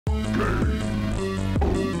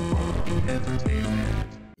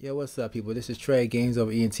Yo, what's up, people? This is Trey Games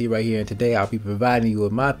over ENT right here, and today I'll be providing you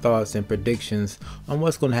with my thoughts and predictions on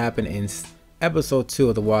what's going to happen in episode 2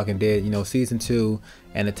 of The Walking Dead, season 2,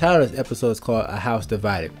 and the title of this episode is called A House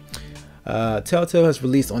Divided. TellTale has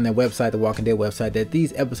released on their website, the Walking Dead website, that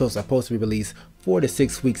these episodes are supposed to be released 4 to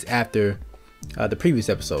 6 weeks after the previous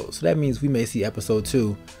episode. So that means we may see episode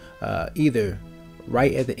 2 either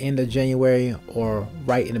right at the end of January or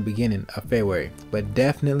right in the beginning of February, but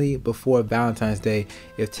definitely before Valentine's Day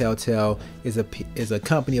if TellTale is a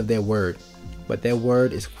company of their word. But their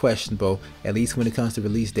word is questionable, at least when it comes to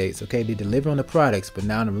release dates. Okay, they deliver on the products, but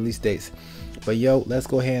not on the release dates. But yo, let's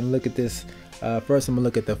go ahead and look at this. First, I'm gonna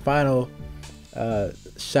look at the final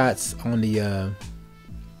shots on the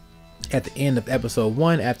at the end of episode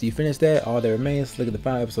 1. After you finish that, all that remains, look at the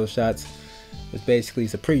final episode shots, which basically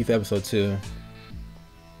is a preview for episode 2.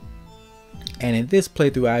 And in this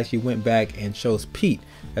playthrough, I actually went back and chose Pete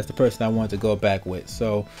as the person I wanted to go back with.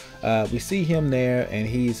 So we see him there, and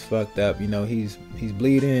he's fucked up. He's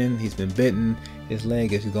bleeding. He's been bitten. His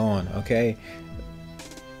leg is gone. Okay.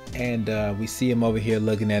 And we see him over here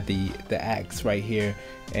looking at the axe right here,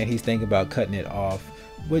 and he's thinking about cutting it off,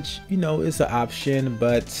 which is an option.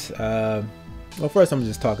 But well, first I'm gonna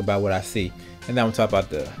just talk about what I see, and then I'm gonna talk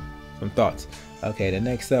about some thoughts. Okay, the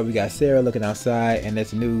next up we got Sarah looking outside, and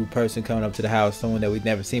there's a new person coming up to the house, someone that we've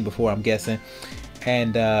never seen before, I'm guessing.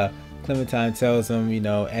 And Clementine tells him,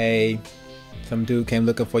 hey, some dude came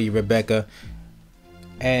looking for you, Rebecca.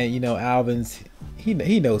 And Alvin's,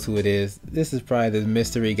 he knows who it is. This is probably the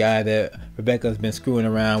mystery guy that Rebecca's been screwing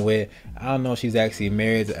around with. I don't know if she's actually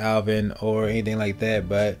married to Alvin or anything like that,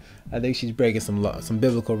 but I think she's breaking some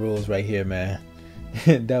biblical rules right here, man.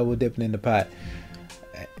 Double dipping in the pot.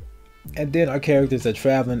 And then our characters are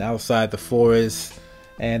traveling outside the forest,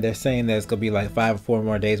 and they're saying that it's gonna be like 5 or 4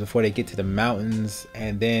 more days before they get to the mountains.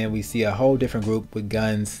 And then we see a whole different group with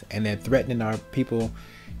guns, and they're threatening our people.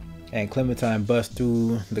 And Clementine busts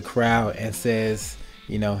through the crowd and says,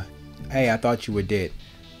 hey, I thought you were dead.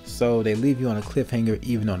 So they leave you on a cliffhanger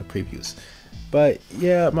even on the previews. But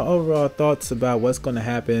yeah, my overall thoughts about what's gonna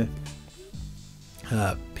happen.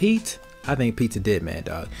 Pete, I think Pete's a dead man,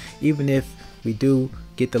 dog. Even if we do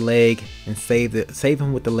get the leg and save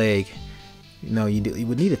him with the leg, you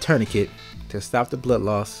would need a tourniquet to stop the blood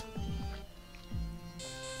loss.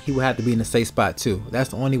 He will have to be in a safe spot too.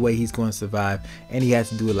 That's the only way he's going to survive, and he has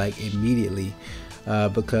to do it like immediately,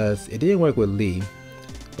 because it didn't work with Lee.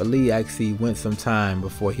 But Lee actually went some time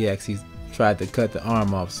before he actually tried to cut the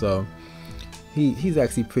arm off, so he's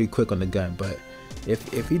actually pretty quick on the gun. But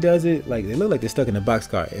if he does it, like, they look like they're stuck in a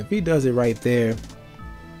boxcar. If he does it right there,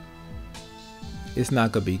 it's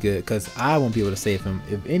not gonna be good, because I won't be able to save him.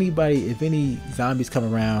 If any zombies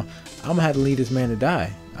come around, I'm gonna have to leave this man to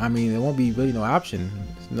die. I mean, there won't be really no option.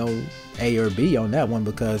 There's no A or B on that one,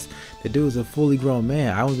 because the dude's a fully grown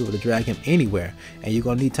man. I won't be able to drag him anywhere, and you're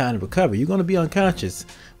gonna need time to recover. You're gonna be unconscious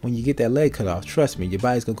when you get that leg cut off. Trust me, your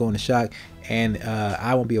body's gonna go into shock, and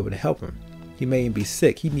I won't be able to help him. He may even be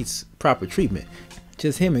sick. He needs proper treatment.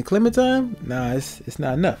 Just him and Clementine? Nah, it's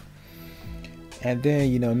not enough. And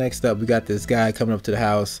then, next up we got this guy coming up to the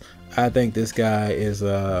house. I think this guy is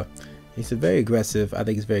he's very aggressive. I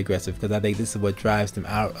think he's very aggressive, because I think this is what drives him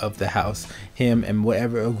out of the house. Him and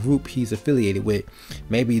whatever group he's affiliated with.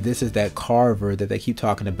 Maybe this is that Carver that they keep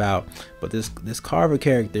talking about. But this Carver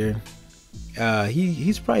character,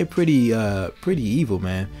 he's probably pretty evil,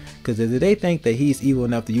 man. Because if they think that he's evil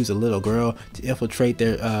enough to use a little girl to infiltrate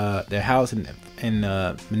their house and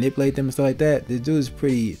manipulate them and stuff like that, this dude is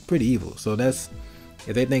pretty evil. So that's,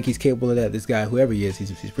 if they think he's capable of that, this guy, whoever he is,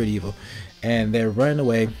 he's pretty evil. And they're running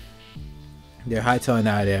away. They're hightailing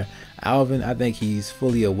out of there. Alvin, I think he's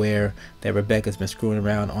fully aware that Rebecca's been screwing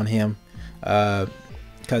around on him,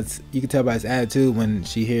 because you can tell by his attitude when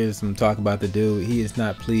she hears him talk about the dude. He is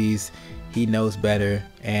not pleased. He knows better.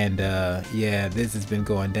 And yeah, this has been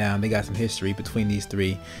going down. They got some history between these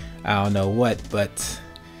three. I don't know what, but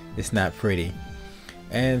it's not pretty.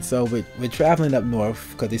 And so we're traveling up north,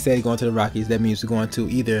 because they say going to the Rockies. That means we're going to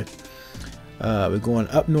either we're going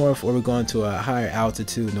up north, or we're going to a higher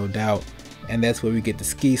altitude, no doubt. And that's where we get the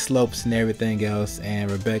ski slopes and everything else.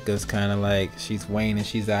 And Rebecca's kind of like, she's waning,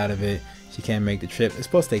 she's out of it. She can't make the trip. It's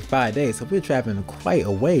supposed to take 5 days, so we're traveling quite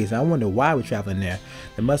a ways. I wonder why we're traveling there.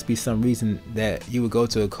 There must be some reason that you would go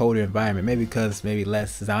to a colder environment. Maybe because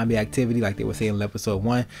less zombie activity, like they were saying in episode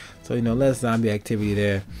 1. So less zombie activity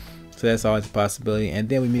there. So that's always a possibility. And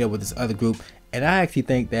then we meet up with this other group, and I actually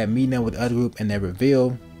think that meeting up with the other group and their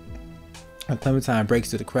reveal Clementine breaks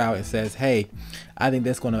through the crowd and says, hey, I think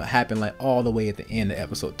that's going to happen like all the way at the end of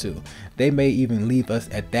episode 2. They may even leave us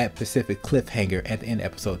at that specific cliffhanger at the end of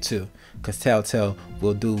episode 2, because TellTale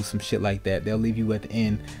will do some shit like that. They'll leave you at the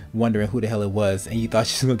end wondering who the hell it was, and you thought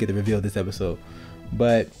she was going to get the reveal this episode.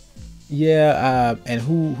 But yeah, and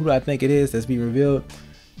who do I think it is that's being revealed?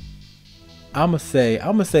 I'm gonna say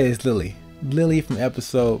it's Lily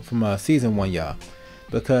from season 1, y'all,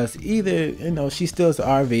 because either, you know, she steals the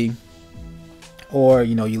RV, or,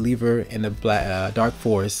 you know, you leave her in the dark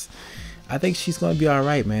forest. I think she's gonna be all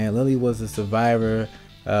right, man. Lily was a survivor.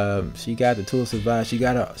 She got the tools to survive. She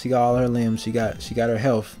got all her limbs. She got her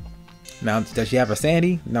health. Now, does she have her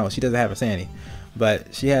sanity? No, she doesn't have her sanity,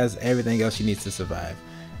 but she has everything else she needs to survive.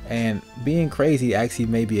 And being crazy actually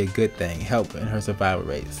may be a good thing, help in her survival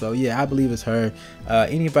rate. So yeah, I believe it's her.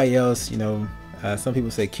 Anybody else, you know, some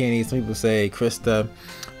people say Kenny, some people say Krista,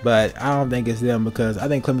 but I don't think it's them, because I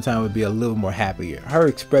think Clementine would be a little more happier. Her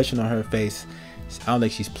expression on her face, I don't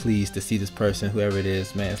think she's pleased to see this person, whoever it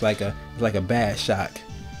is, man. It's like a bad shock.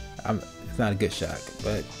 It's not a good shock.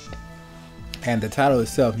 But, and the title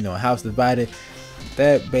itself, you know, House Divided,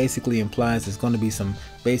 that basically implies there's going to be some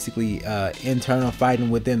basically internal fighting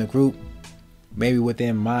within the group, maybe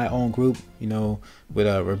within my own group, you know, with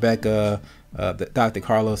Rebecca, Dr.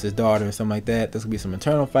 Carlos's daughter, or something like that. There's gonna be some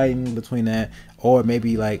internal fighting between that, or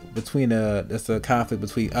maybe like between there's a conflict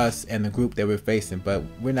between us and the group that we're facing. But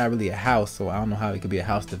we're not really a house, so I don't know how it could be a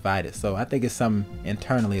house divided. So I think it's something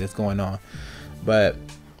internally that's going on. But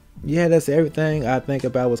yeah, that's everything I think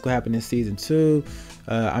about what's gonna happen in season 2.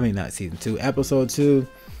 I mean, not season 2, episode 2.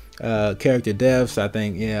 Character deaths, I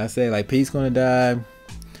think, yeah, I say like Pete's gonna die.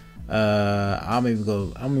 I'm even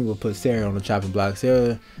gonna put Sarah on the chopping block.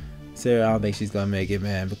 Sarah, I don't think she's gonna make it,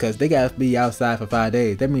 man, because they gotta be outside for 5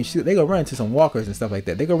 days. That means they gonna run into some walkers and stuff like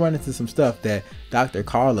that. They gonna run into some stuff that Dr.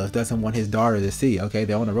 Carlos doesn't want his daughter to see. Okay,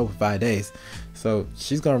 they're on the road for 5 days, so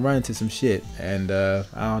she's gonna run into some shit, and I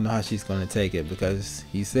don't know how she's gonna take it, because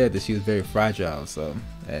he said that she was very fragile. So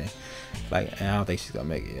hey, like, I don't think she's gonna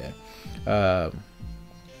make it yet.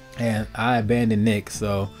 And I abandoned Nick,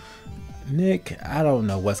 so Nick, I don't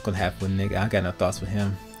know what's gonna happen with Nick. I got no thoughts with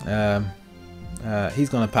him. He's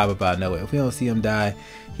gonna pop up out of nowhere. If we don't see him die,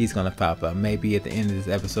 he's gonna pop up. Maybe at the end of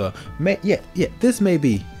this episode. Yeah. This may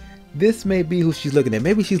be who she's looking at.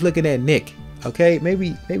 Maybe she's looking at Nick. Okay,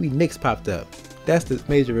 maybe Nick's popped up. That's the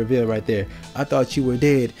major reveal right there. I thought you were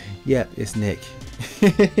dead. Yep, it's Nick.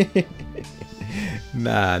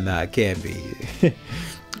 Nah, it can't be.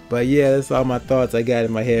 But yeah, that's all my thoughts I got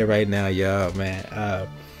in my head right now, y'all, man.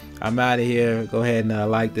 I'm out of here. Go ahead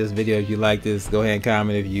and like this video if you like this. Go ahead and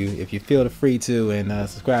comment if you feel free to, and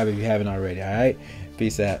subscribe if you haven't already. All right,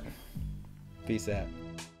 peace out.